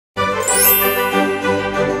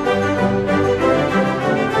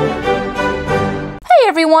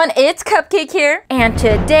everyone, it's Cupcake here, and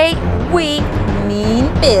today we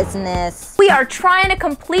mean business. We are trying to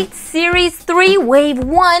complete Series 3 Wave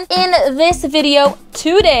 1 in this video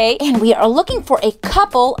today, and we are looking for a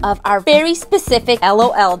couple of our very specific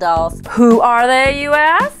LOL dolls. Who are they, you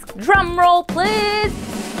ask? Drum roll, please.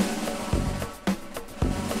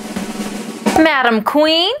 Madam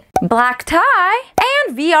Queen, Black Tie,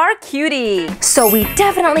 and VRQT. So we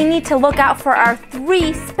definitely need to look out for our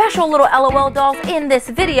 3 special little LOL dolls in this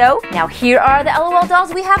video. Now here are the LOL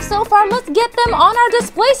dolls we have so far. Let's get them on our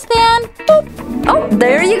display stand. Boop. Oh,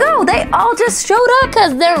 there you go. They all just showed up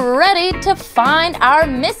because they're ready to find our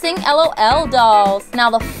missing LOL dolls.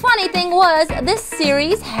 Now the funny thing was, this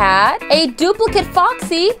series had a duplicate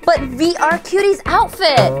Foxy, but VRQT's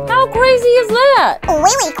outfit. How crazy is that?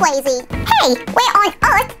 Really crazy. Hey, where on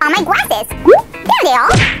earth are my glasses? There they are.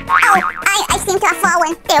 Oh, I seem to have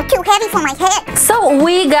fallen. They're too heavy for my head. So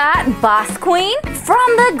we got Boss Queen from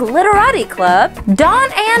the Glitterati Club, Dawn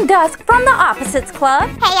and Dusk from the Opposites Club.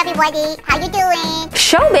 Hey everybody, how you doing?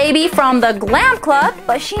 Show Baby from the Glam Club,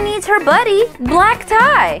 but she needs her buddy, Black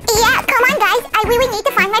Tie. Yeah, come on guys, I really need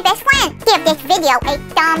to find my best friend. Give this video a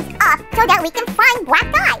thumbs up so that we can find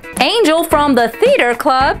Black Tie. Angel from the Theater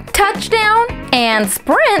Club, Touchdown, and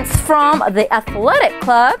Sprints from the Athletic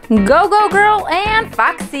Club, Go-Go Girl and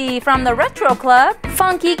Foxy from the Retro Club,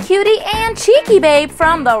 Funky Cutie and Cheeky Babe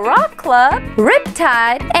from the Rock Club,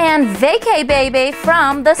 Riptide and Vacay Baby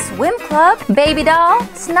from the Swim Club, Baby Doll,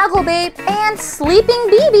 Snuggle Babe, and Sleeping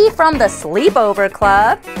BB from the Sleepover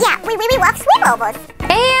Club. Yeah, we really love sleepovers.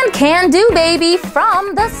 And Can Do Baby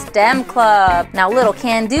from the STEM Club. Now little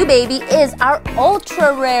Can Do Baby is our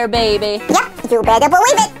ultra rare baby. Yep, you better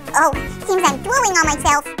believe it. Oh, seems I'm drooling on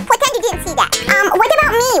myself. Pretend you didn't see that. What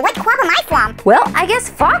about me? What club am I from? Well, I guess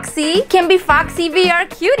Foxy can be Foxy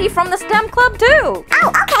VRQT from the STEM Club too.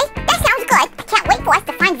 Oh, okay. That sounds good. I can't wait for us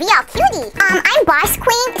to find VRQT. I'm Boss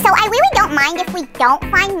Queen, so I really don't mind if we don't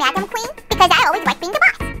find Madam Queen, because I always like being the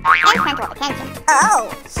boss. And center of attention.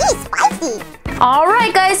 Oh, she's spicy.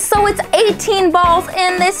 Alright guys, so it's 18 balls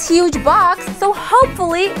in this huge box, so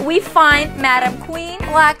hopefully we find Madam Queen,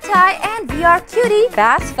 Black Tie, and VRQT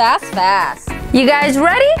fast, fast, fast. You guys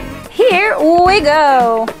ready? Here we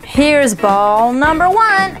go. Here's ball number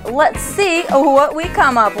 1. Let's see what we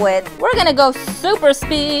come up with. We're gonna go super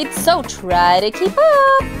speed, so try to keep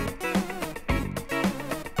up.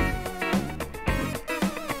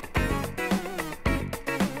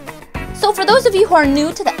 So for those of you who are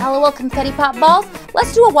new to the LOL Confetti Pop balls,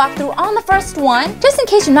 let's do a walkthrough on the first one. Just in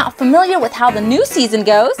case you're not familiar with how the new season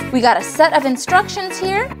goes, we got a set of instructions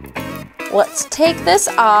here. Let's take this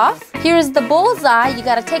off. Here's the bullseye. You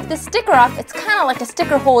gotta take this sticker off. It's kind of like a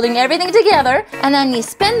sticker holding everything together. And then you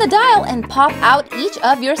spin the dial and pop out each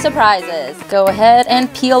of your surprises. Go ahead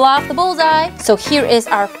and peel off the bullseye. So here is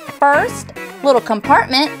our first little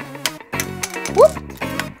compartment. Whoop.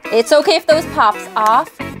 It's okay if those pops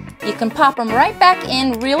off. You can pop them right back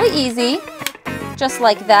in really easy, just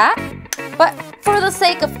like that. But for the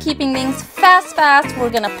sake of keeping things fast,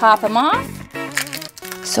 we're gonna pop them off.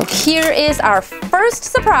 So here is our first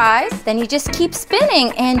surprise. Then you just keep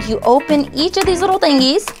spinning and you open each of these little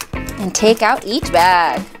thingies and take out each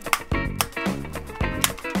bag.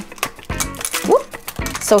 Whoop.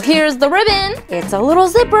 So here's the ribbon. It's a little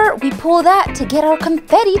zipper. We pull that to get our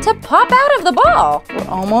confetti to pop out of the ball. We're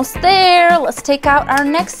almost there. Let's take out our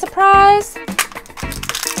next surprise.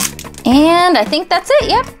 And I think that's it,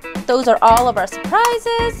 yep. Those are all of our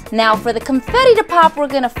surprises. Now for the confetti to pop, we're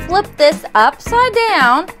gonna flip this upside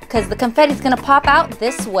down because the confetti is gonna pop out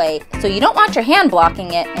this way. So you don't want your hand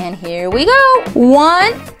blocking it. And here we go.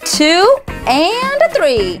 1, 2, and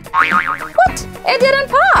 3. What? It didn't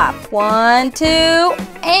pop. 1, 2,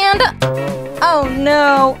 and oh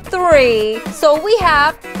no, 3. So we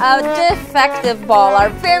have a defective ball. Our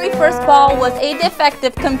very first ball was a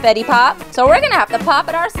defective confetti pop. So we're gonna have to pop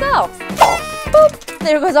it ourselves. Boop.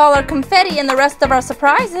 There goes all our confetti and the rest of our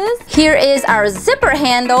surprises. Here is our zipper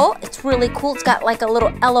handle. It's really cool. It's got like a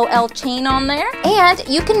little LOL chain on there. And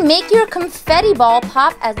you can make your confetti ball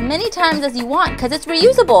pop as many times as you want because it's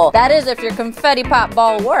reusable. That is if your confetti pop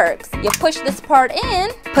ball works. You push this part in,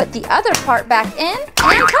 put the other part back in,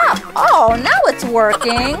 and pop. Oh, now it's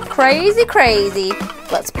working. Crazy, crazy.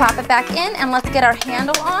 Let's pop it back in and let's get our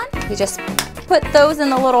handle on. You just put those in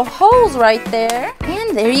the little holes right there.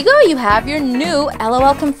 And there you go, you have your new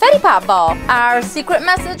LOL Confetti Pop ball. Our secret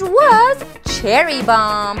message was Cherry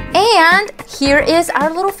Bomb. And here is our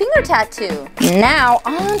little finger tattoo. Now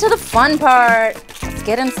on to the fun part. Let's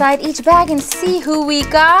let's get inside each bag and see who we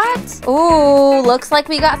got. Ooh, looks like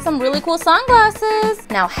we got some really cool sunglasses.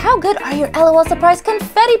 Now, how good are your LOL Surprise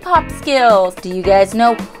Confetti Pop skills? Do you guys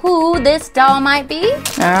know who this doll might be? All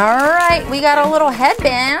right, we got a little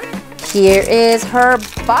headband. Here is her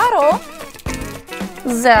bottle.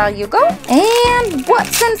 There you go. And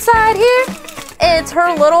what's inside here? It's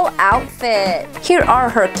her little outfit. Here are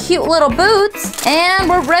her cute little boots. And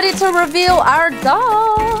we're ready to reveal our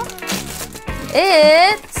doll.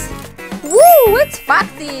 It's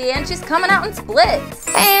Foxy, and she's coming out in splits.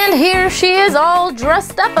 And here she is all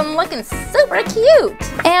dressed up and looking super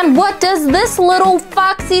cute. And what does this little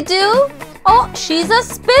Foxy do? Oh, she's a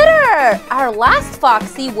spitter. Our last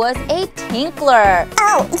Foxy was a tinkler.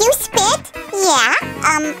 Oh, you spit? Yeah,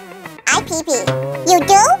 I pee-pee. You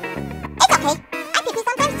do? It's okay. I pee-pee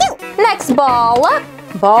sometimes too. Next ball up.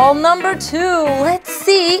 Ball number 2. Let's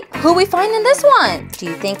see who we find in this one. Do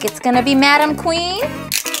you think it's gonna be Madam Queen?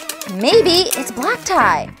 Maybe it's Black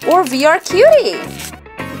Tie or VRQT.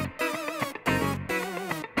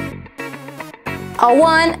 A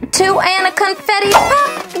 1, 2, and a confetti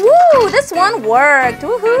pop. Woo, this one worked.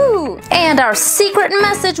 Woohoo! And our secret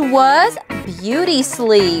message was beauty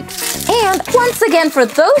sleep. And once again, for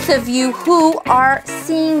those of you who are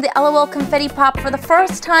seeing the LOL Confetti Pop for the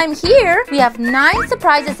first time here, we have 9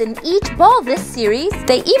 surprises in each ball this series.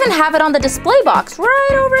 They even have it on the display box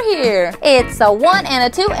right over here. It's a 1 and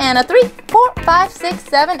a 2 and a 3, 4, 5, 6,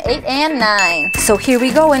 7, 8, and 9. So here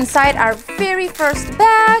we go inside our very first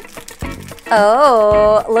bag.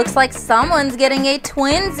 Oh, looks like someone's getting a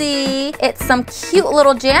twinsy. It's some cute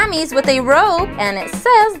little jammies with a robe, and it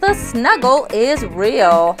says the snuggle is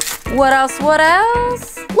real. What else?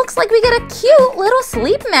 Looks like we get a cute little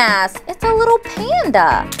sleep mask. It's a little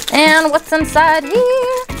panda. And what's inside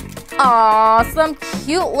here? Aw, some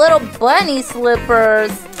cute little bunny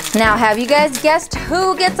slippers. Now, have you guys guessed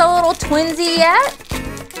who gets a little twinsy yet?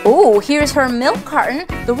 Oh, here's her milk carton.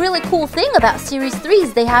 The really cool thing about Series 3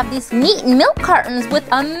 is they have these neat milk cartons with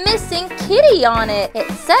a missing kitty on it. It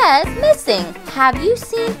says missing. Have you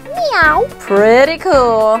seen meow? Pretty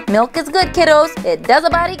cool. Milk is good, kiddos. It does a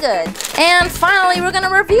body good. And finally, we're gonna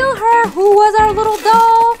reveal her. Who was our little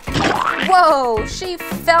doll? Whoa, she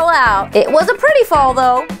fell out. It was a pretty fall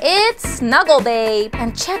though. It's Snuggle Babe.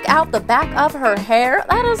 And check out the back of her hair.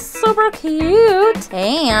 That is super cute.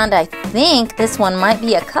 And I think this one might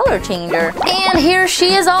be a color changer. And here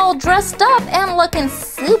she is all dressed up and looking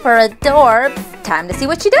super adorbs. Time to see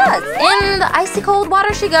what she does. In the icy cold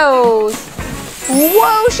water she goes.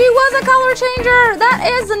 Whoa, she was a color changer. That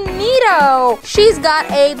is neato. She's got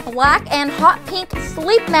a black and hot pink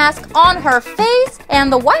sleep mask on her face,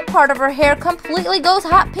 and the white part of her hair completely goes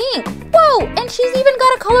hot pink. Whoa, and she's even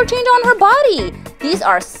got a color change on her body. These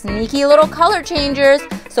are sneaky little color changers,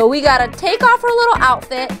 so we gotta take off her little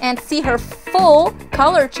outfit and see her full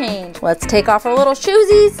color change. Let's take off her little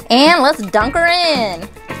shoesies and let's dunk her in.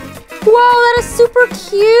 Whoa, that is super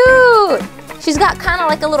cute. She's got kind of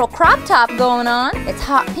like a little crop top going on. It's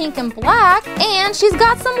hot pink and black, and she's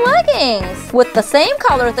got some leggings with the same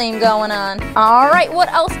color theme going on. All right, what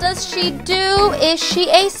else does she do? Is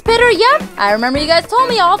she a spitter? Yep. I remember you guys told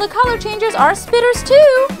me all the color changers are spitters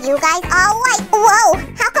too. You guys are right. Whoa,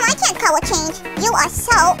 how come I can't color change? You are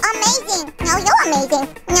so amazing. No, you're amazing.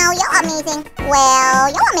 No, you're amazing.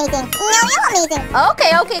 Well, you're amazing. No, you're amazing.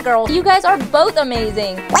 Okay, girls. You guys are both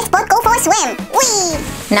amazing. Let's both go for a swim. Whee!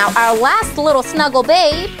 Now, our last little Snuggle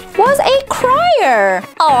Babe was a crier.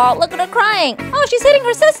 Oh, look at her crying. Oh, she's hitting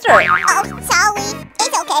her sister. Oh, sorry.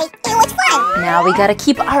 It's okay. It was fun. Now we gotta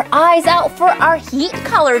keep our eyes out for our heat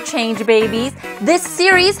color change babies. This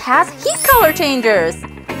series has heat color changers.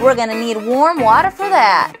 We're gonna need warm water for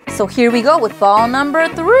that. So here we go with ball number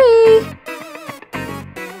 3.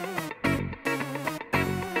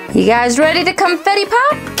 You guys ready to confetti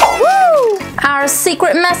pop? Woo! Our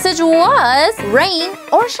secret message was rain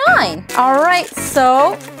or shine. All right,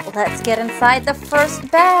 so let's get inside the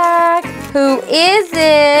first bag. Who is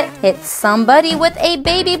it? It's somebody with a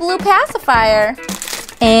baby blue pacifier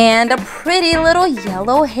and a pretty little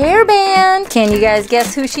yellow hairband. Can you guys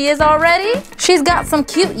guess who she is already? She's got some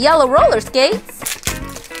cute yellow roller skates.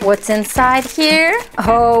 What's inside here?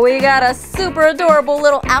 Oh, we got a super adorable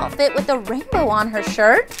little outfit with a rainbow on her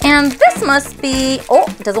shirt. And this must be, oh,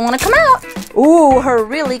 doesn't want to come out. Ooh, her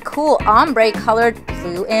really cool ombre colored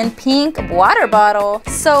blue and pink water bottle.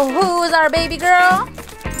 So who's our baby girl?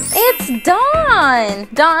 It's Dawn.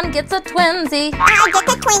 Dawn gets a twinsy. I get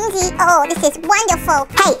a twinsy. Oh, this is wonderful.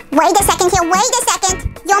 Hey, wait a second here. Wait a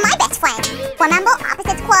second. You're my best friend. Remember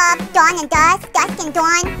Opposites Club, Dawn and Dusk, Dusk and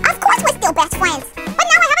Dawn? Of course we're still best friends. But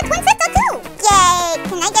now I have a twin sister too. Yay.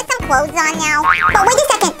 Can I get some clothes on now. But wait a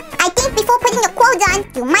second. I think before putting your clothes on,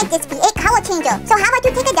 you might just be a color changer. So how about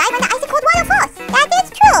you take a dive in the icy cold water first? That is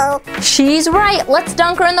true. She's right. Let's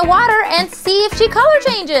dunk her in the water and see if she color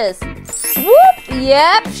changes. Whoop!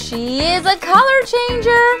 Yep, she is a color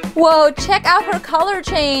changer. Whoa, check out her color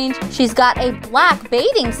change. She's got a black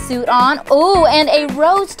bathing suit on. Ooh, and a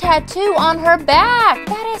rose tattoo on her back.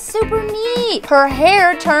 That is super neat. Her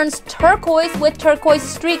hair turns turquoise with turquoise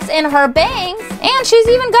streaks in her bangs. And she's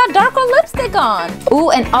even got darker lipstick on.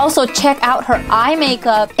 Ooh, and also check out her eye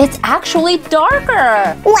makeup. It's actually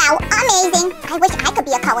darker. Wow, amazing. I wish I could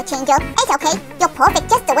be a color changer. It's okay. You're perfect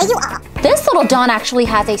just the way you are. This little doll actually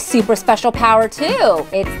has a super special power too.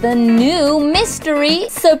 It's the new mystery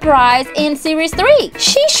surprise in Series 3.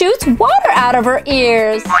 She shoots water out of her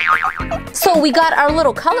ears. So we got our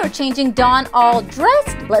little color changing Dawn all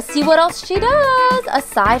dressed. Let's see what else she does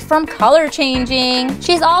aside from color changing.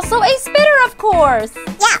 She's also a spitter, of course.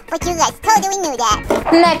 Yeah, but you guys totally knew that.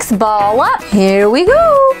 Next ball up. Here we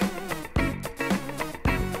go.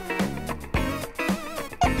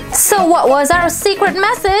 So what was our secret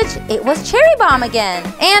message? It was Cherry Bomb again.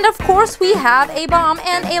 And of course we have a bomb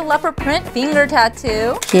and a leopard print finger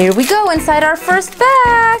tattoo. Here we go inside our first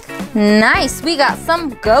bag. Nice, we got some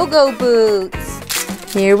go-go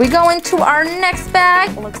boots. Here we go into our next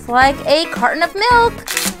bag. Looks like a carton of milk.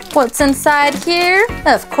 What's inside here?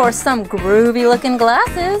 Of course, some groovy looking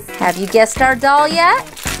glasses. Have you guessed our doll yet?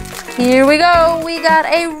 Here we go. We got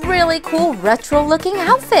a really cool retro looking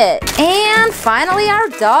outfit. And finally our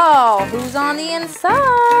doll. Who's on the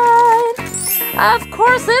inside? Of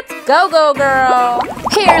course it's Go-Go Girl.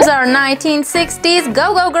 Here's our 1960s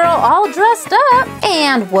Go-Go Girl all dressed up.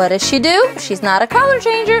 And what does she do? She's not a color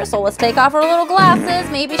changer, so let's take off her little glasses.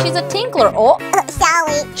 Maybe she's a tinkler. Oh,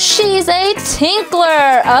 sorry. She's a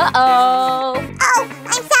tinkler. Uh-oh. Oh,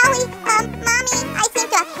 I'm sorry. Mommy, I seem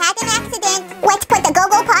to have had an accident. Let's put the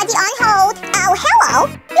Go-Go party on hold. Oh, hello.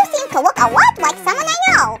 You seem to look a lot like someone I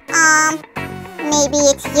know. Maybe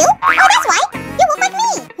it's you? Oh, that's right. You look like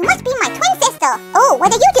me. You must be my twin sister. Oh,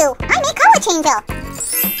 what do you do? I'm a color changer.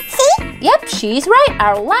 See? Yep, she's right.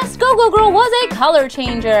 Our last Go-Go Girl was a color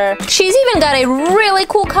changer. She's even got a really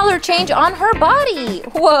cool color change on her body.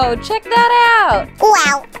 Whoa, check that out.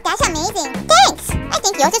 Wow, that's amazing. Thanks. I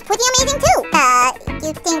think yours is pretty amazing too.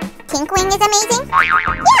 You think tinkling is amazing?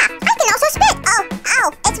 Yeah, I can also spit. Oh,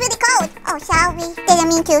 ow, it's really cold. Oh, sorry. Didn't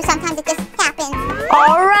mean to. Sometimes it just happens.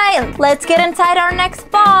 All right, let's get inside our next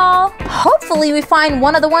ball. Hopefully we find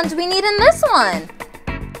one of the ones we need in this one.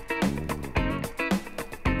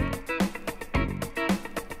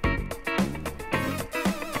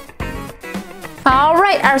 All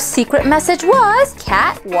right, our secret message was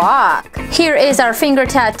catwalk. Here is our finger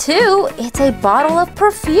tattoo. It's a bottle of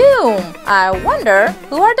perfume. I wonder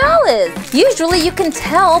who our doll is. Usually you can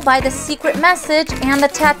tell by the secret message and the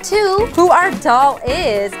tattoo who our doll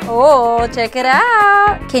is. Oh, check it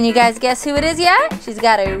out. Can you guys guess who it is yet? She's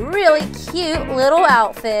got a really cute little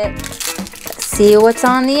outfit. See what's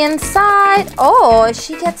on the inside. Oh,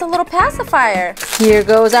 she gets a little pacifier. Here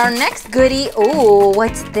goes our next goodie. Oh,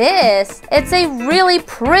 what's this? It's a really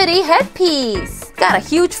pretty headpiece. Got a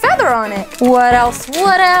huge feather on it. What else?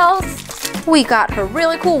 What else? We got her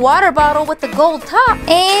really cool water bottle with the gold top.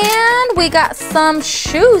 And we got some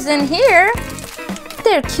shoes in here.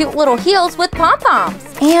 They're cute little heels with pom-poms.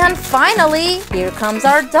 And finally, here comes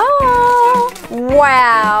our doll.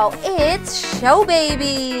 Wow, it's Show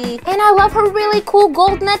Baby. And I love her really cool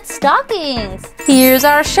gold net stockings. Here's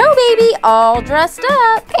our Show Baby all dressed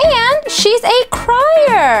up. And she's a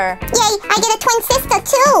crier. Yay, I get a twin sister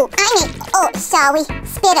too. Sorry,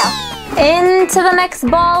 spitter. Into the next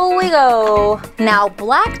ball we go. Now,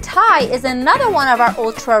 Black Tie is another one of our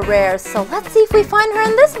ultra rares. So let's see if we find her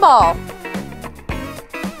in this ball.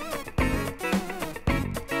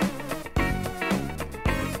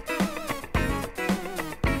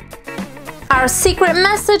 Our secret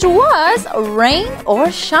message was rain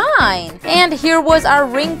or shine. And here was our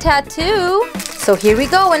ring tattoo. So here we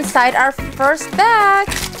go inside our first bag.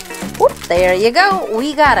 Whoop, there you go.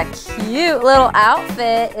 We got a cute little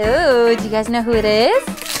outfit. Ooh, do you guys know who it is?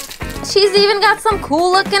 She's even got some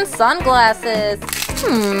cool looking sunglasses.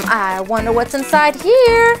 I wonder what's inside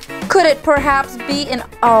here. Could it perhaps be an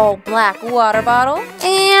all black water bottle?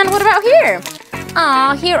 And what about here?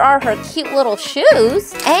 Aw, here are her cute little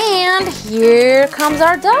shoes. And here comes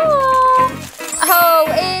our doll. Oh,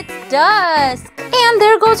 it's Dusk. And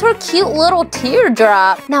there goes her cute little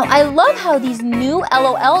teardrop. Now, I love how these new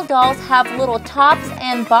LOL dolls have little tops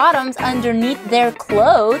and bottoms underneath their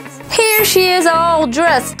clothes. Here she is all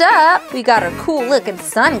dressed up. We got her cool looking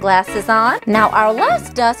sunglasses on. Now, our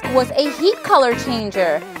last Dusk was a heat color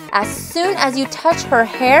changer. As soon as you touch her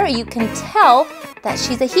hair, you can tell that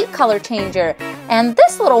she's a heat color changer. And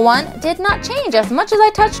this little one did not change as much as I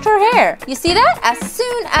touched her hair. You see that? As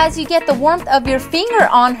soon as you get the warmth of your finger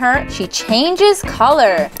on her, she changes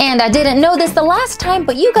color. And I didn't know this the last time,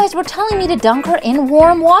 but you guys were telling me to dunk her in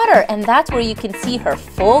warm water, and that's where you can see her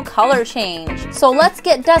full color change. So let's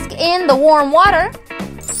get Dusk in the warm water.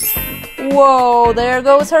 Whoa, there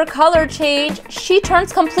goes her color change. She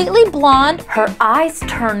turns completely blonde, her eyes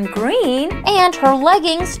turn green, and her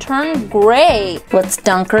leggings turn gray. Let's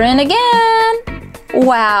dunk her in again.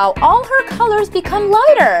 Wow, all her colors become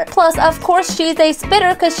lighter. Plus, of course, she's a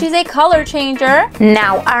spitter because she's a color changer.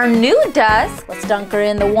 Now, our new Dusk, let's dunk her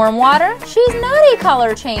in the warm water. She's not a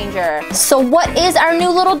color changer. So what is our new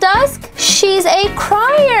little Dusk? She's a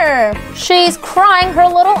crier. She's crying her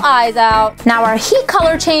little eyes out. Now, our heat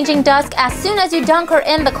color changing Dusk, as soon as you dunk her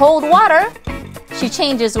in the cold water, she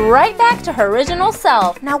changes right back to her original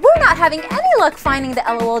self. Now, we're not having any luck finding the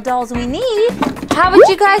LOL dolls we need. How about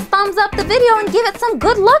you guys thumbs up the video and give it some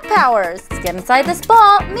good luck powers? Let's get inside this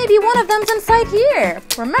ball. Maybe one of them's inside here.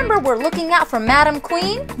 Remember, we're looking out for Madam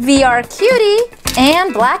Queen, VRQT,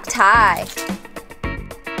 and Black Tie.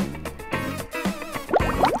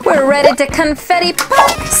 We're ready to confetti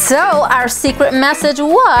pop. So our secret message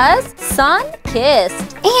was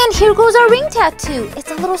sun-kissed. And here goes our ring tattoo.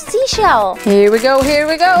 It's a little seashell. Here we go, here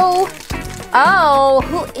we go. Oh,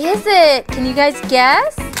 who is it? Can you guys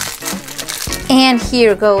guess? And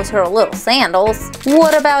here goes her little sandals.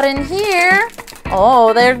 What about in here?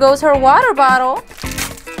 Oh, there goes her water bottle.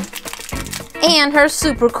 And her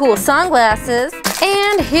super cool sunglasses.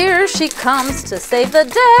 And here she comes to save the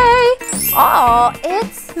day. Oh,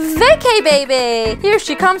 it's Vacay Baby. Here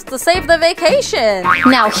she comes to save the vacation.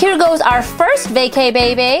 Now here goes our first Vacay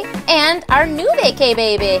Baby and our new Vacay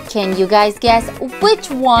Baby. Can you guys guess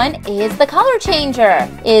which one is the color changer?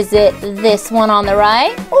 Is it this one on the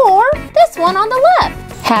right or this one on the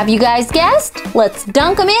left? Have you guys guessed? Let's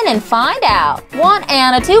dunk them in and find out. 1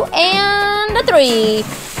 and a 2 and a 3.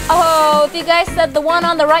 Oh, if you guys said the one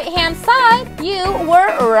on the right-hand side, you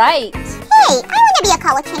were right. Hey, I want to be a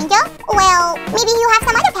color changer. Well, maybe you have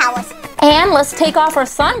some other powers. And let's take off her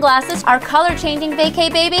sunglasses. Our color-changing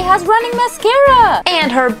Vacay Baby has running mascara.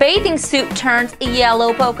 And her bathing suit turns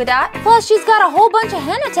yellow polka dot. Plus, she's got a whole bunch of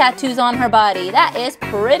henna tattoos on her body. That is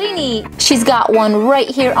pretty neat. She's got one right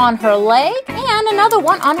here on her leg and another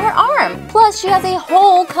one on her arm. Plus, she has a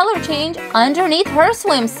whole color change underneath her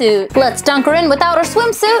swimsuit. Let's dunk her in without her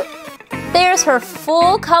swimsuit. There's her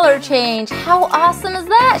full color change. How awesome is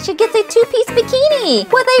that? She gets a 2-piece bikini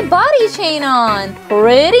with a body chain on.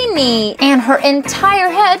 Pretty neat. And her entire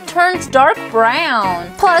head turns dark brown.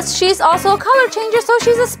 Plus, she's also a color changer, so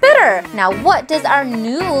she's a spitter. Now, what does our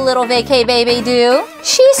new little Vacay Baby do?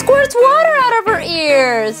 She squirts water out of her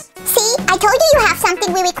ears. See, I told you you have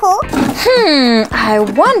something really cool. I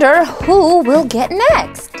wonder who will get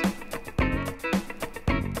next.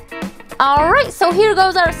 Alright, so here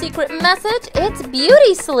goes our secret message. It's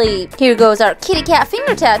beauty sleep. Here goes our kitty cat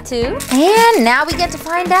finger tattoo. And now we get to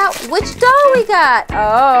find out which doll we got.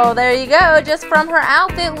 Oh, there you go. Just from her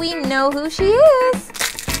outfit, we know who she is.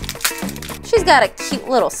 She's got a cute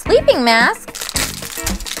little sleeping mask.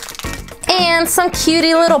 And some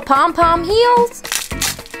cutie little pom-pom heels.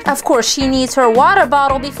 Of course, she needs her water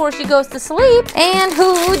bottle before she goes to sleep. And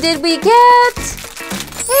who did we get?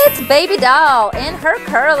 It's Baby Doll in her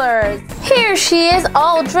curlers. Here she is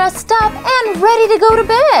all dressed up and ready to go to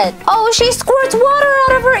bed. Oh, she squirts water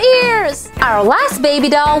out of her ears. Our last Baby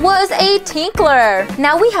Doll was a tinkler.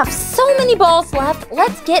 Now we have so many balls left.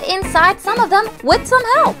 Let's get inside some of them with some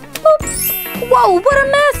help. Boop. Whoa, what a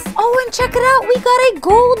mess. Oh, and check it out. We got a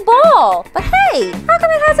gold ball. But hey, how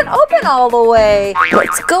come it hasn't opened all the way?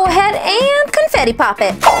 Let's go ahead and confetti pop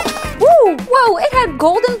it. Woo, whoa, it had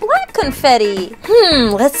gold and black confetti.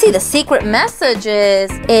 Let's see the secret messages.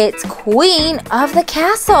 It's Queen of the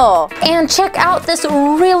Castle. And check out this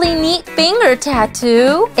really neat finger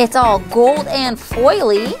tattoo. It's all gold and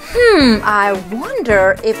foily. I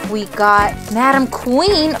wonder if we got Madam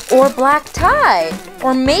Queen or Black Tie.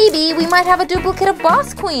 Or maybe we might have a duplicate of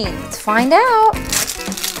Boss Queen. Let's find out.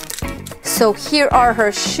 So here are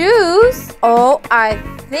her shoes. Oh, I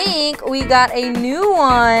think we got a new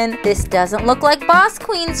one. This doesn't look like Boss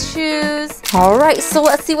Queen's shoes. All right, so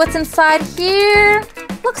let's see what's inside here.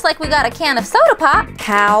 Looks like we got a can of soda pop.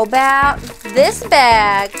 How about this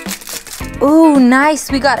bag? Ooh, nice.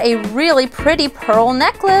 We got a really pretty pearl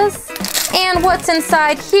necklace. And what's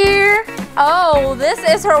inside here? Oh, this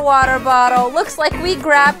is her water bottle. Looks like we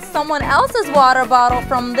grabbed someone else's water bottle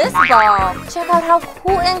from this ball. Check out how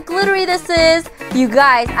cool and glittery this is. You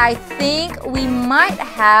guys, I think we might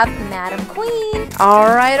have Madam Queen. All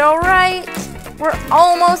right. We're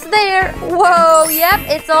almost there. Whoa, yep,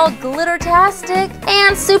 it's all glitter-tastic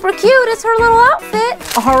and super cute. It's her little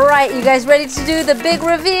outfit. All right, you guys ready to do the big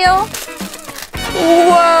reveal?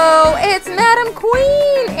 Whoa, it's Madam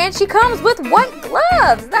Queen, and she comes with white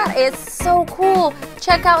gloves. That is so cool.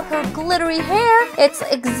 Check out her glittery hair. It's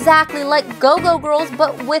exactly like Go-Go Girls,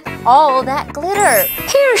 but with all that glitter.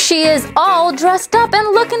 Here she is all dressed up and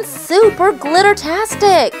looking super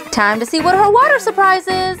glitter-tastic. Time to see what her water surprise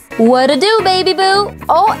is. What to do, baby boo?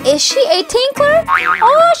 Oh, is she a tinkler?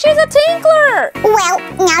 Oh, she's a tinkler. Well,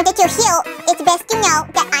 now that you're here, it's best to know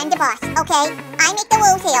that I'm the boss, okay? I make the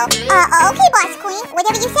rules here. Okay, boss queen,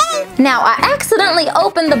 whatever you say. Now, I accidentally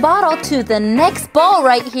opened the bottle to the next ball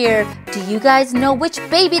right here. Do you guys know which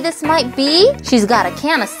baby this might be? She's got a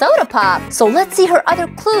can of soda pop. So let's see her other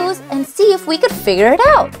clues and see if we could figure it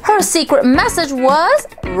out. Her secret message was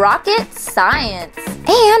rocket science.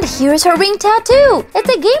 And here's her ring tattoo. It's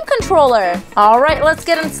a game controller. All right, let's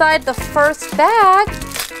get inside the first bag.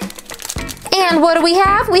 And what do we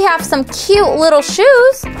have? We have some cute little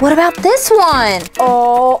shoes. What about this one?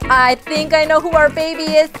 Oh, I think I know who our baby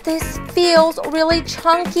is. This feels really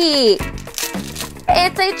chunky.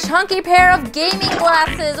 It's a chunky pair of gaming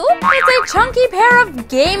glasses. Ooh, it's a chunky pair of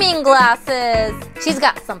gaming glasses. She's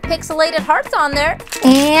got some pixelated hearts on there.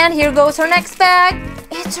 And here goes her next bag.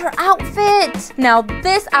 It's her outfit. Now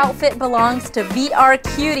this outfit belongs to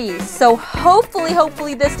VRQT. So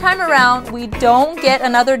hopefully this time around we don't get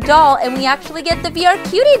another doll and we actually get the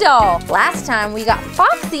VRQT doll. Last time we got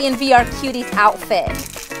Foxy in VRQT's outfit.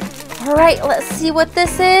 All right, let's see what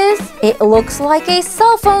this is. It looks like a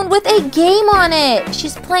cell phone with a game on it.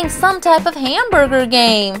 She's playing some type of hamburger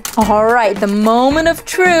game. All right, the moment of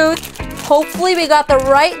truth. Hopefully we got the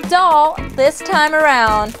right doll this time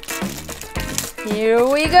around. Here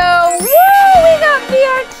we go. Woo! We got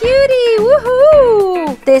VRQT.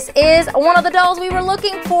 Woohoo! This is one of the dolls we were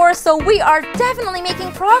looking for, so we are definitely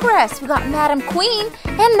making progress. We got Madam Queen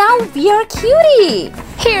and now VRQT.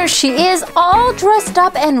 Here she is all dressed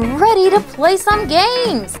up and ready to play some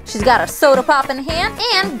games. She's got a soda pop in hand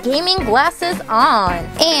and gaming glasses on.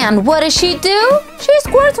 And what does she do? She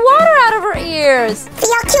squirts water out of her ears.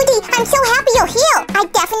 VRQT, I'm so happy you're here. I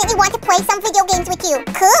definitely want to play some video games with you.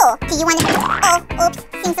 Cool. Do you want to... Oh, oops.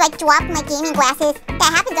 Seems like I dropped my gaming glasses.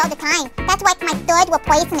 That happens all the time. That's like my third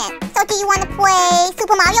replacement. So do you want to play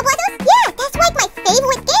Super Mario Brothers? Yeah, that's like my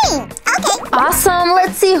favorite game. Okay. Awesome.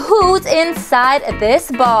 Let's see who's inside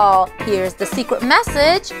this ball. Here's the secret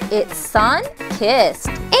message. It's sun kissed.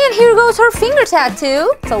 And here goes her finger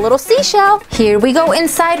tattoo. It's a little seashell. Here we go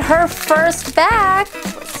inside her first bag.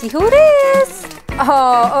 Let's see who it is.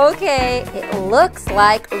 Oh, okay. It looks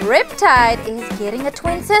like Riptide is getting a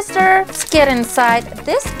twin sister. Let's get inside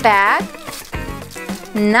this bag.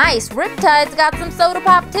 Nice, Riptide's got some soda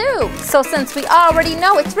pop too. So since we already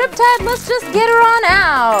know it's Riptide, let's just get her on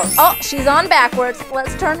out. Oh, she's on backwards.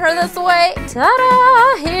 Let's turn her this way.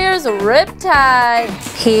 Ta-da! Here's Riptide.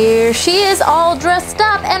 Here she is all dressed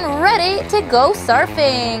up and ready to go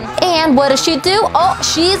surfing. And what does she do? Oh,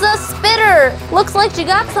 she's a spitter. Looks like she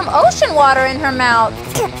got some ocean water in her mouth.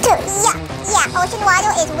 Yeah, ocean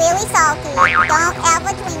water is really salty. Don't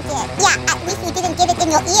ever drink it. Yeah, at least you didn't get it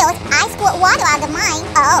in your ears. I squirt water out of mine.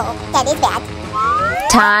 Oh, that is bad.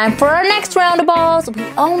 Time for our next round of balls. We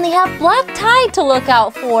only have Black Tide to look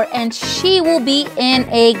out for, and she will be in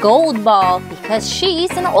a gold ball because she's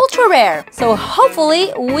an ultra rare. So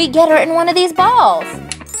hopefully we get her in one of these balls.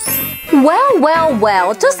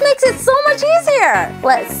 Well, just makes it so much easier.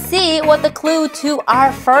 Let's see what the clue to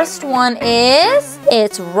our first one is.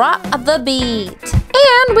 It's rock the beat.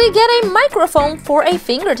 And we get a microphone for a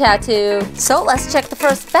finger tattoo. So let's check the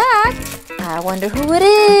first bag. I wonder who it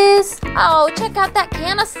is. Oh, check out that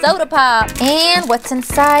can of soda pop. And what's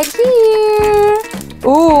inside here?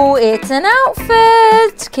 Ooh, it's an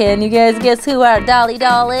outfit. Can you guys guess who our Dolly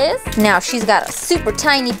doll is? Now she's got a super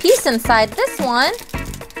tiny piece inside this one.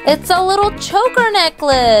 It's a little choker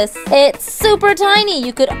necklace. It's super tiny.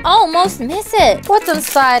 You could almost miss it. What's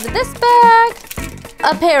inside this bag?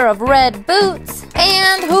 A pair of red boots.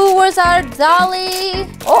 And who was our Dolly?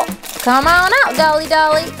 Oh, come on out, Dolly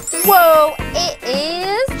Dolly. Whoa, it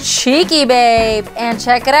is Cheeky Babe. And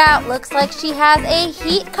check it out. Looks like she has a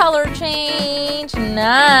heat color change.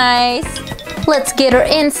 Nice. Let's get her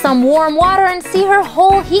in some warm water and see her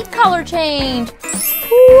whole heat color change.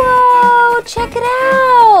 Whoa, check it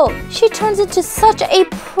out. She turns into such a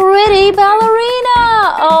pretty ballerina.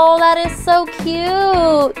 Oh, that is so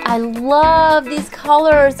cute. I love these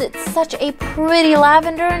colors. It's such a pretty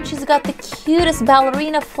lavender, and she's got the cutest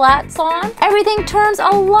ballerina flats on. Everything turns a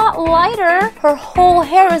lot lighter. Her whole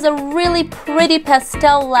hair is a really pretty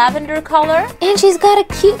pastel lavender color, and she's got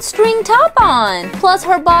a cute string top on. Plus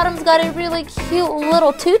her bottom's got a really cute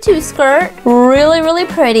little tutu skirt. Really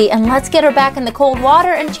pretty. And let's get her back in the cold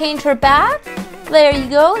water and change her back. There you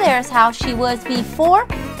go. There's how she was before.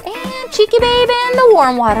 And Cheeky Baby in the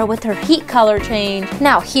warm water with her heat color change.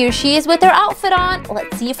 Now here she is with her outfit on.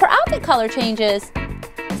 Let's see if her outfit color changes.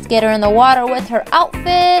 Let's get her in the water with her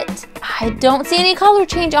outfit. I don't see any color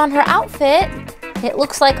change on her outfit. It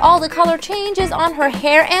looks like all the color changes on her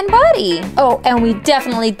hair and body. Oh, and we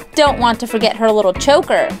definitely don't want to forget her little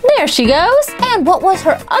choker. There she goes. And what was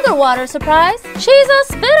her other water surprise? She's a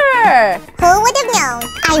spitter. Who would have known?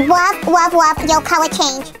 I love your color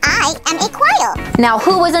change. I am a choir. Now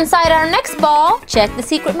who was inside our next ball? Check the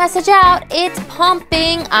secret message out. It's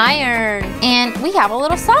pumping iron. And we have a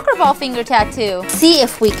little soccer ball finger tattoo. See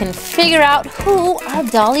if we can figure out who our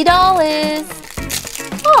Dolly doll is.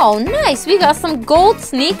 Oh, nice. We got some gold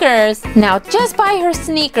sneakers. Now, just by her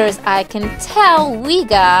sneakers, I can tell we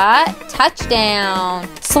got touchdown.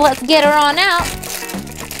 So let's get her on out.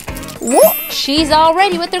 Whoa, she's all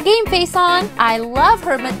ready with her game face on. I love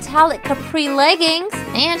her metallic capri leggings,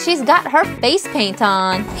 and she's got her face paint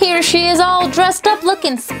on. Here she is all dressed up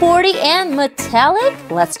looking sporty and metallic.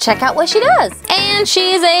 Let's check out what she does. And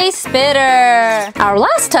she's a spitter. Our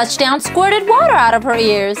last touchdown squirted water out of her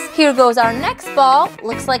ears. Here goes our next ball.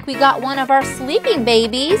 Looks like we got one of our sleeping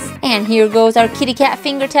babies. And here goes our kitty cat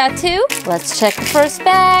finger tattoo. Let's check the first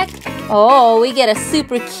bag. Oh, we get a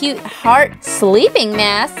super cute heart sleeping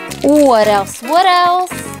mask. What else? What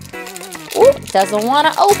else? Ooh, doesn't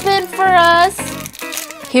want to open for us.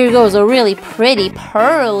 Here goes a really pretty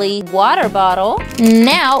pearly water bottle.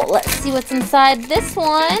 Now, let's see what's inside this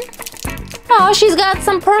one. Oh, she's got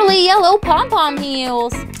some pearly yellow pom-pom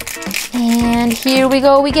heels. And here we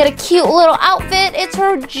go. We get a cute little outfit. It's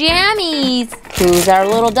her jammies. Who's our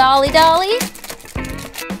little Dolly?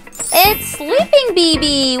 It's Sleeping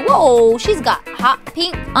BB. Whoa, she's got hot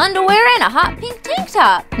pink underwear and a hot pink tank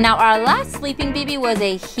top. Now our last Sleeping BB was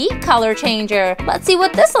a heat color changer. Let's see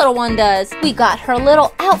what this little one does. We got her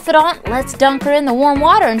little outfit on. Let's dunk her in the warm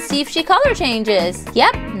water and see if she color changes.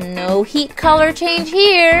 Yep, no heat color change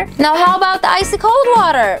here. Now how about the icy cold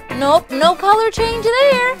water? Nope, no color change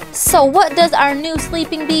there. So what does our new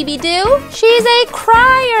Sleeping BB do? She's a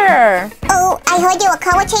crier. Oh, I heard you a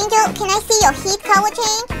color changer. Can I see your heat color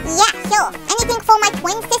change? Yeah, sure. Anything for my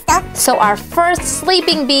twin sister. So our first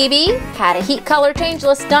Sleeping BB had a heat color change.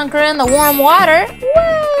 Let's dunk her in the warm water.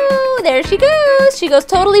 Woo! There she goes. She goes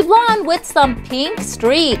totally blonde with some pink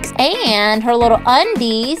streaks. And her little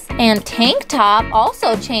undies and tank top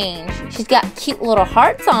also change. She's got cute little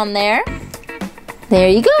hearts on there. There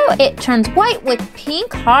you go. It turns white with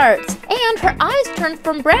pink hearts. And her eyes turn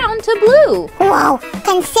from brown to blue. Whoa,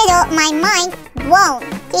 consider my mind blown.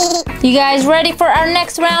 You guys ready for our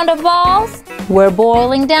next round of balls? We're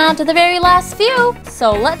boiling down to the very last few.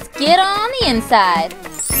 So let's get on the inside.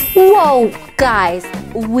 Whoa, guys,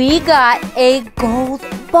 we got a gold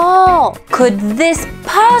ball. Could this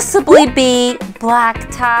possibly be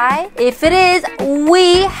black tie? If it is,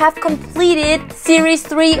 we have completed Series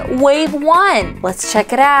 3 Wave 1. Let's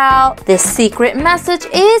check it out. This secret message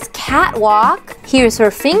is Catwalk. Here's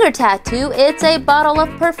her finger tattoo. It's a bottle of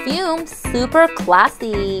perfume, super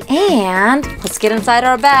classy. And let's get inside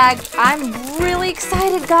our bag. I'm really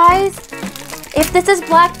excited, guys. If this is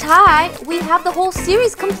black tie, we have the whole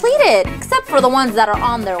series completed. Except for the ones that are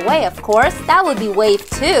on their way, of course. That would be Wave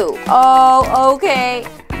 2. Oh, okay.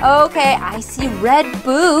 Okay, I see red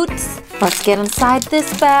boots. Let's get inside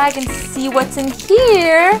this bag and see what's in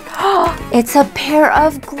here. It's a pair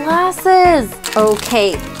of glasses.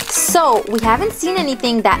 Okay, so we haven't seen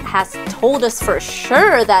anything that has told us for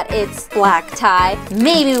sure that it's black tie.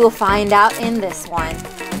 Maybe we'll find out in this one.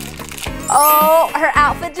 Oh, her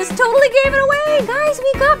outfit just totally gave it away. Guys,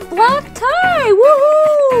 we got black tie.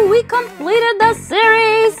 Woohoo! We completed the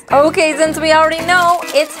series. Okay, since we already know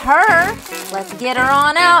it's her, let's get her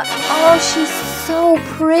on out. Oh, she's so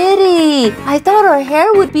pretty. I thought her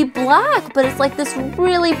hair would be black, but it's like this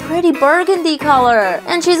really pretty burgundy color.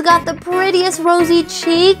 And she's got the prettiest rosy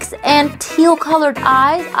cheeks and teal colored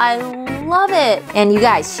eyes. I love it. And you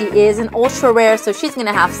guys, she is an ultra rare, so she's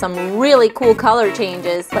gonna have some really cool color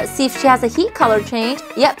changes. Let's see if she has a heat color change.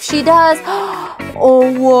 Yep, she does.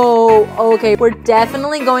 Oh, whoa. Okay, we're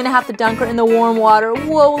definitely going to have to dunk her in the warm water.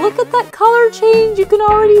 Whoa, look at that color change. You can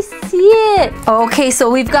already see it. Okay, so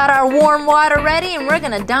we've got our warm water ready and we're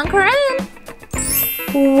gonna dunk her in.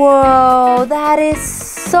 Whoa, that is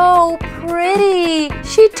so pretty.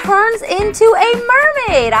 She turns into a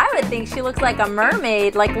mermaid. I would think she looks like a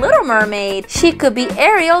mermaid, like Little Mermaid. She could be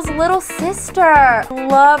Ariel's little sister.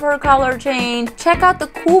 Love her color change. Check out the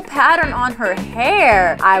cool pattern on her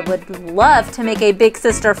hair. I would love to make a big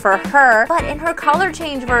sister for her, but in her color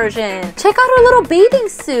change version. Check out her little bathing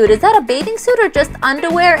suit. Is that a bathing suit or just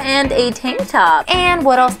underwear and a tank top? And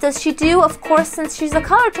what else does she do? Of course, since she's a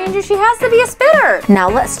color changer, she has to be a spitter. Now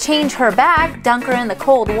let's change her back, dunk her in the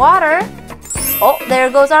cold water. Oh, there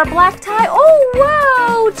goes our black tie. Oh,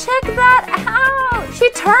 wow, check that out. She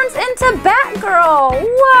turns into Batgirl.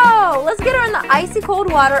 Whoa, let's get her in the icy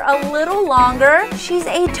cold water a little longer. She's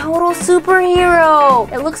a total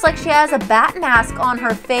superhero. It looks like she has a bat mask on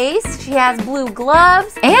her face. She has blue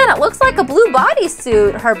gloves, and it looks like a blue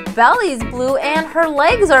bodysuit. Her belly's blue, and her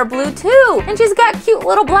legs are blue too. And she's got cute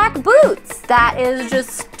little black boots. That is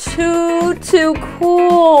just too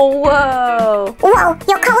cool. Whoa. Whoa,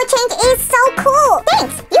 your color change is so cool.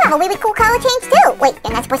 Thanks. You have a really cool color change too. Wait,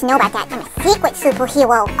 you're not supposed to know about that. I'm a secret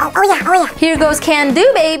superhero. Oh yeah. Here goes Can Do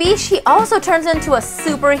Baby. She also turns into a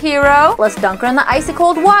superhero. Let's dunk her in the icy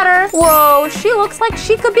cold water. Whoa, she looks like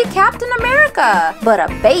she could be Captain America, but a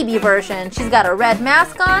baby version. She's got a red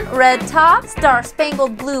mask on, red top,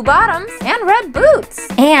 star-spangled blue bottoms, and red boots.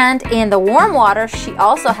 And in the warm water, she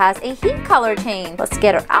also has a heat color change. Let's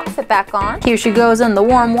get her outfit back on. Here she goes in the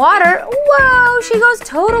warm water. Whoa, she goes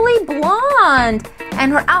totally blonde.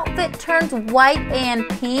 And her outfit turns white and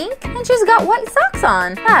pink, and she's got white socks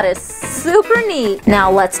on. That is super neat. Now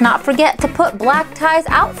let's not forget to put Black Tie's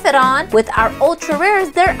outfit on. With our ultra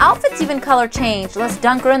rares, their outfits even color change. Let's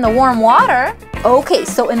dunk her in the warm water. Okay,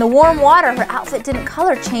 so in the warm water, her outfit didn't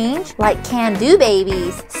color change like Can Do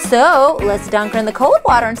Baby's. So let's dunk her in the cold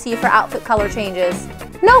water and see if her outfit color changes.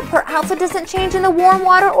 Nope, her outfit doesn't change in the warm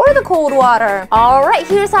water or the cold water. All right,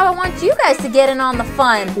 here's how I want you guys to get in on the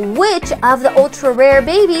fun. Which of the ultra rare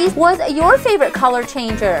babies was your favorite color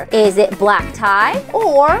changer? Is it Black Tie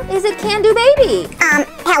or is it Can Do Baby?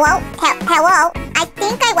 Hello? I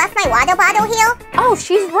think I left my water bottle here. Oh,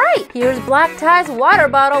 she's right. Here's Black Tie's water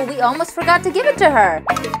bottle. We almost forgot to give it to her.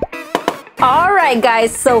 Alright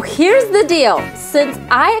guys, so here's the deal. Since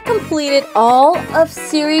I completed all of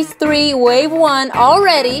Series 3 Wave 1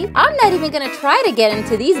 already, I'm not even going to try to get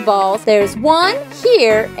into these balls. There's one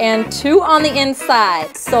here and two on the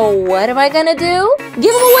inside. So what am I going to do?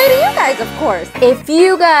 Give them away to you guys, of course. If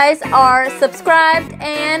you guys are subscribed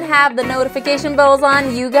and have the notification bells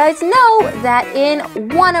on, you guys know that in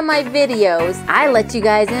one of my videos, I let you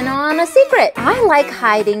guys in on a secret. I like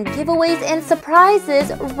hiding giveaways and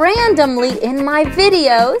surprises randomly in my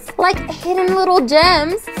videos, like hidden little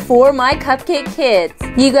gems for my cupcake kids.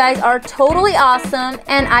 You guys are totally awesome,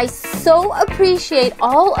 and I so appreciate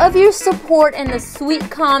all of your support and the sweet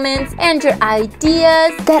comments and your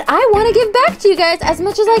ideas that I want to give back to you guys as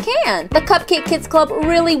much as I can. The Cupcake Kids Club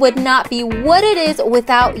really would not be what it is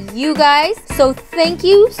without you guys, so thank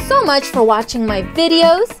you so much for watching my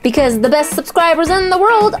videos, because the best subscribers in the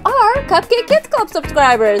world are Cupcake Kids Club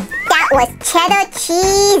subscribers. That was cheddar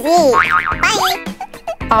cheesy. Bye.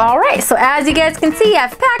 Alright, so as you guys can see,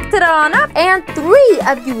 I've packed it on up, and 3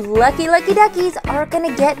 of you lucky duckies are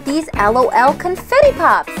gonna get these LOL Confetti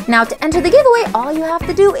Pops. Now to enter the giveaway, all you have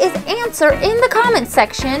to do is answer in the comments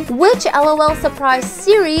section which LOL surprise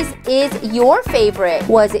series is your favorite.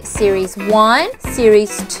 Was it Series 1,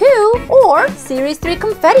 Series 2, or Series 3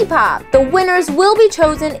 Confetti Pop? The winners will be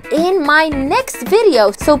chosen in my next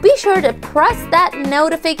video, so be sure to press that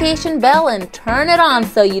notification bell and turn it on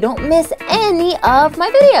so you don't miss any of my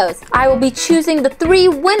videos. I will be choosing the 3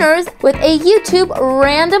 winners with a YouTube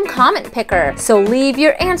random comment picker. So leave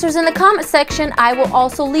your answers in the comment section. I will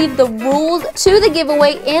also leave the rules to the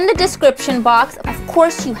giveaway in the description box. Of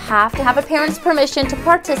course, you have to have a parent's permission to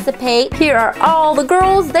participate. Here are all the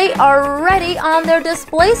girls. They are ready on their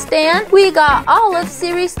display stand. We got all of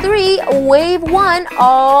Series 3 Wave 1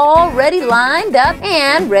 already lined up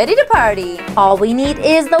and ready to party. All we need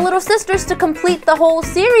is the little sisters to complete the whole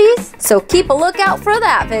series, so keep a lookout for that.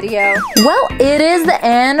 that video. Well, it is the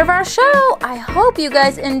end of our show. I hope you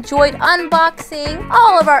guys enjoyed unboxing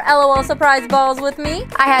all of our LOL surprise balls with me.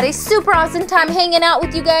 I had a super awesome time hanging out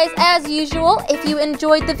with you guys as usual. If you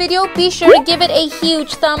enjoyed the video, be sure to give it a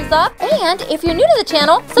huge thumbs up. And if you're new to the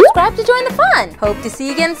channel, subscribe to join the fun. Hope to see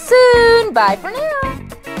you again soon. Bye for now.